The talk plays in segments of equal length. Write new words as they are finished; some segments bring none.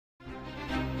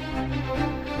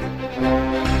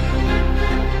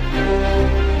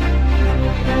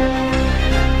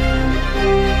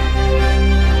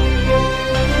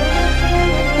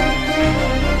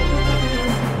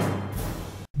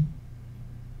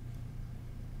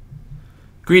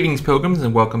Greetings, Pilgrims,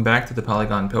 and welcome back to the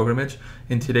Polygon Pilgrimage.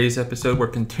 In today's episode, we're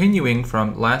continuing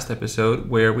from last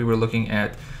episode where we were looking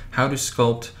at how to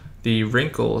sculpt the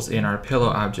wrinkles in our pillow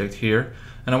object here.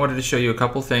 And I wanted to show you a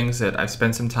couple things that I've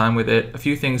spent some time with it, a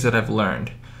few things that I've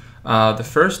learned. The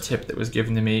first tip that was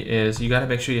given to me is you got to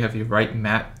make sure you have your right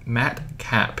mat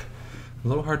cap. A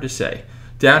little hard to say.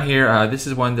 Down here, this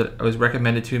is one that was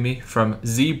recommended to me from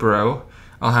ZBrush.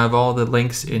 I'll have all the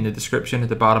links in the description at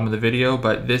the bottom of the video,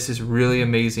 but this is really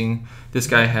amazing. This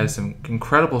guy has some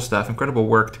incredible stuff, incredible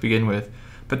work to begin with,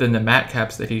 but then the mat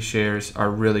caps that he shares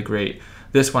are really great.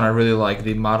 This one I really like,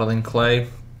 the modeling clay,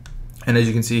 and as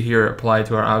you can see here applied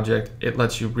to our object, it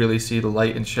lets you really see the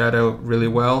light and shadow really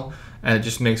well, and it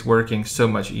just makes working so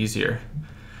much easier.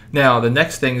 Now, the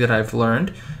next thing that I've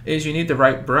learned is you need the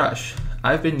right brush.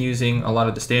 I've been using a lot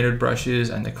of the standard brushes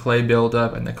and the clay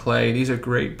buildup and the clay. These are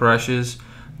great brushes.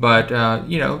 But,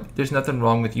 you know, there's nothing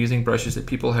wrong with using brushes that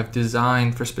people have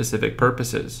designed for specific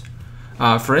purposes.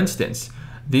 For instance,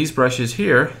 these brushes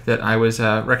here that I was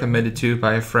recommended to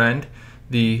by a friend,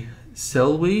 the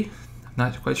Selwie, I'm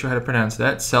not quite sure how to pronounce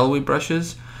that, Selwie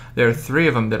brushes. There are 3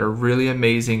 of them that are really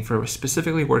amazing for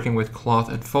specifically working with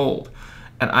cloth and fold.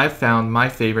 And I've found my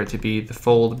favorite to be the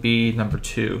Fold B number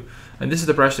 2. And this is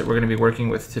the brush that we're going to be working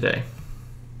with today.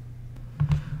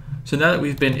 So now that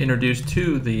we've been introduced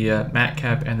to the mat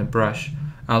cap and the brush,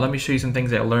 let me show you some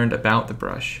things I learned about the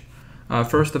brush.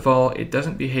 First of all, it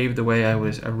doesn't behave the way I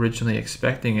was originally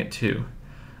expecting it to.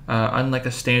 Unlike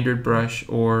a standard brush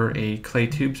or a clay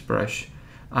tubes brush,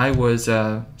 I was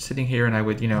sitting here and I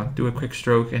would, do a quick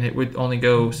stroke and it would only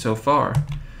go so far.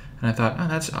 And I thought, oh,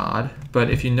 that's odd. But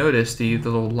if you notice the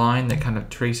little line that kind of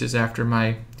traces after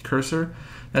my cursor,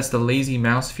 that's the lazy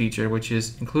mouse feature, which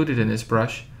is included in this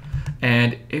brush.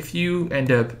 And if you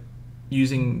end up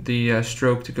using the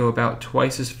stroke to go about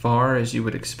twice as far as you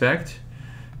would expect,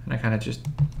 and I kind of just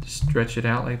stretch it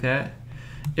out like that,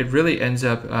 it really ends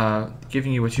up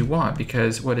giving you what you want,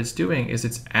 because what it's doing is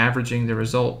it's averaging the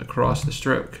result across the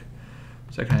stroke.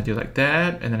 So I kind of do like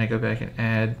that, and then I go back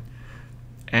and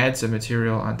add some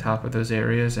material on top of those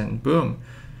areas, and boom,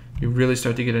 you really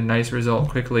start to get a nice result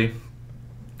quickly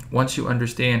once you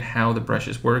understand how the brush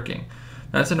is working.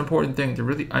 That's an important thing, to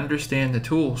really understand the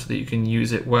tool so that you can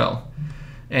use it well.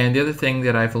 And the other thing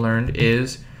that I've learned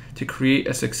is to create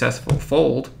a successful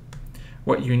fold,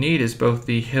 what you need is both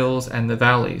the hills and the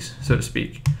valleys, so to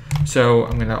speak. So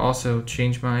I'm going to also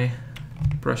change my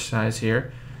brush size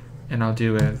here, and I'll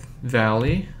do a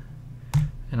valley,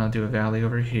 and I'll do a valley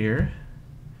over here.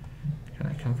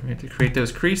 Kind of come from here to create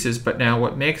those creases, but now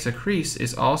what makes a crease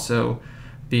is also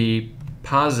the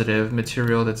positive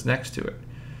material that's next to it.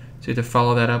 So you have to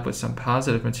follow that up with some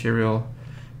positive material,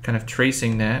 kind of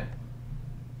tracing that.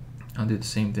 I'll do the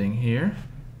same thing here.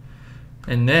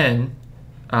 And then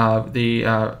the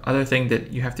other thing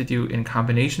that you have to do in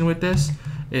combination with this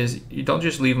is you don't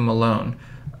just leave them alone.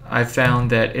 I've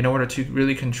found that in order to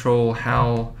really control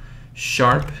how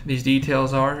sharp these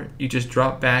details are, you just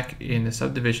drop back in the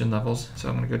subdivision levels. So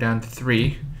I'm going to go down to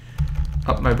 3,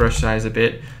 up my brush size a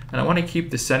bit, and I want to keep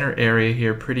the center area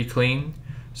here pretty clean.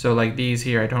 So like these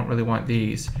here, I don't really want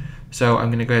these. So I'm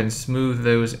going to go ahead and smooth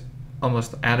those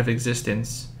almost out of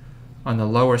existence on the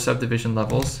lower subdivision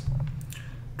levels.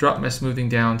 Drop my smoothing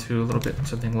down to a little bit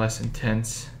something less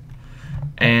intense.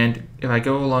 And if I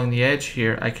go along the edge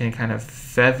here, I can kind of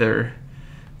feather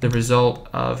the result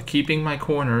of keeping my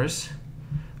corners,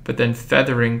 but then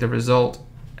feathering the result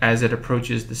as it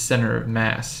approaches the center of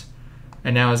mass.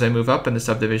 And now as I move up in the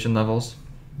subdivision levels,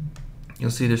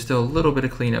 you'll see there's still a little bit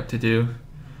of cleanup to do.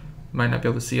 Might not be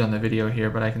able to see on the video here,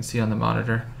 but I can see on the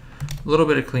monitor. A little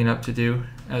bit of cleanup to do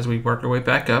as we work our way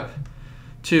back up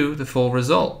to the full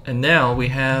result. And now we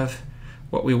have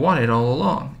what we wanted all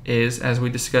along, is, as we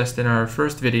discussed in our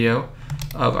first video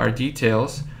of our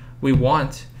details, we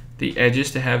want the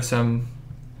edges to have some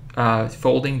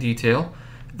folding detail,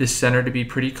 the center to be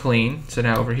pretty clean. So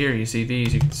now over here you see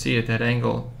these, you can see at that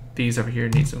angle, these over here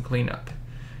need some cleanup.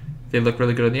 They look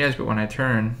really good on the edge, but when I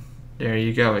turn, there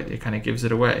you go, it kind of gives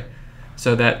it away.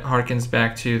 So that harkens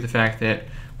back to the fact that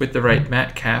with the right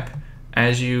mat cap,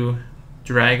 as you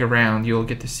drag around, you'll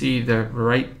get to see the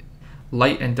right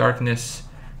light and darkness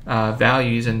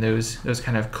values and those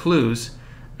kind of clues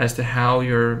as to how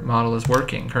your model is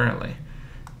working currently.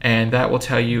 And that will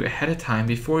tell you ahead of time,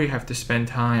 before you have to spend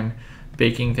time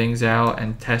baking things out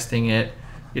and testing it.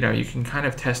 You know, you can kind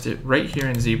of test it right here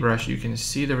in ZBrush. You can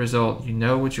see the result, you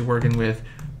know what you're working with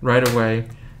right away,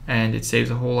 and it saves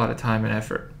a whole lot of time and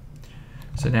effort.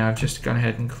 So now I've just gone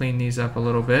ahead and cleaned these up a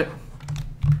little bit.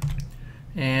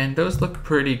 And those look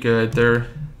pretty good. They're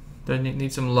They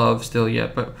need some love still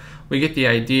yet, but we get the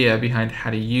idea behind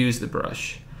how to use the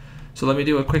brush. So let me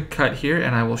do a quick cut here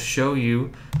and I will show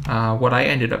you what I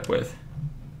ended up with.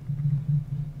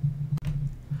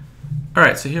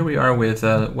 Alright, so here we are with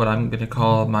what I'm going to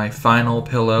call my final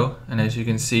pillow, and as you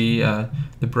can see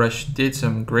the brush did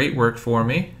some great work for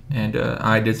me, and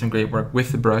I did some great work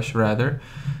with the brush rather,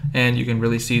 and you can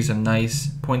really see some nice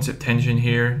points of tension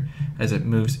here as it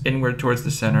moves inward towards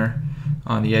the center.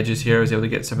 On the edges here I was able to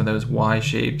get some of those Y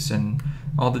shapes and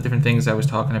all the different things I was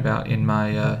talking about in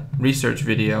my research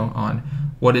video on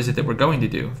what is it that we're going to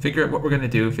do. Figure out what we're going to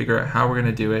do, figure out how we're going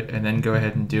to do it, and then go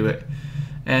ahead and do it.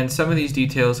 And some of these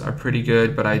details are pretty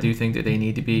good, but I do think that they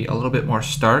need to be a little bit more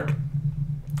stark.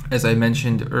 As I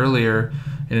mentioned earlier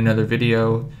in another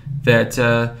video, that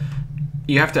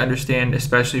you have to understand,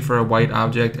 especially for a white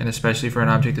object, and especially for an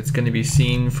object that's going to be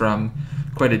seen from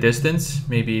quite a distance,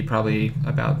 maybe probably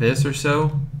about this or so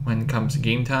when it comes to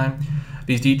game time,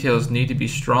 these details need to be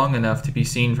strong enough to be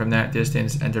seen from that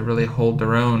distance and to really hold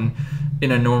their own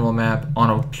in a normal map on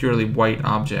a purely white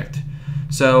object.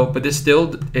 So, but this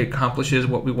still accomplishes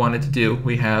what we wanted to do.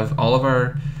 We have all of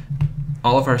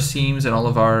our seams and all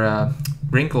of our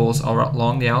wrinkles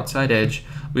along the outside edge.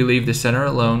 We leave the center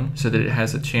alone so that it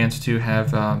has a chance to have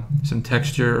some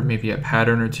texture, or maybe a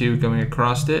pattern or two going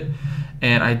across it.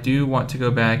 And I do want to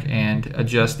go back and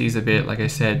adjust these a bit, like I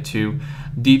said, to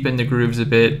deepen the grooves a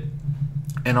bit.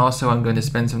 And also I'm going to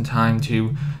spend some time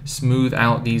to smooth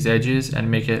out these edges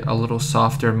and make it a little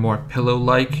softer, more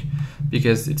pillow-like,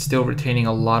 because it's still retaining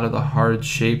a lot of the hard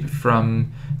shape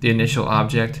from the initial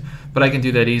object. But I can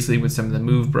do that easily with some of the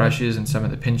move brushes and some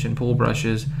of the pinch and pull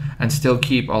brushes and still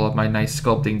keep all of my nice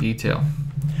sculpting detail.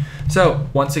 So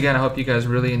once again, I hope you guys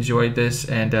really enjoyed this,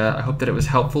 and I hope that it was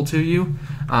helpful to you.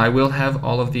 I will have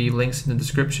all of the links in the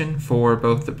description for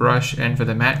both the brush and for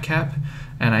the matcap,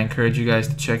 and I encourage you guys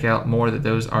to check out more that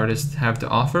those artists have to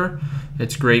offer.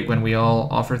 It's great when we all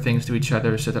offer things to each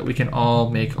other so that we can all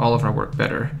make all of our work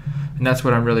better. And that's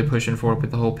what I'm really pushing for with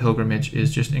the whole pilgrimage,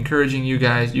 is just encouraging you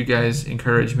guys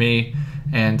encourage me,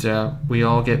 and we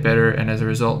all get better, and as a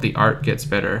result the art gets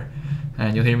better.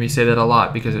 And you'll hear me say that a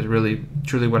lot because it's really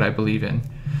truly what I believe in.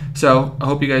 So I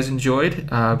hope you guys enjoyed.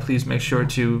 Please make sure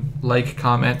to like,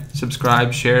 comment,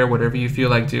 subscribe, share, whatever you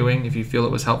feel like doing. If you feel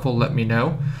it was helpful, let me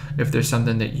know. If there's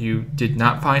something that you did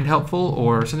not find helpful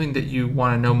or something that you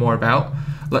want to know more about,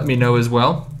 let me know as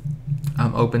well.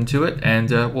 I'm open to it,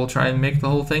 and we'll try and make the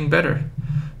whole thing better.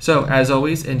 So as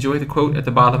always, enjoy the quote at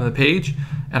the bottom of the page,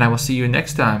 and I will see you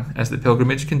next time as the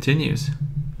pilgrimage continues.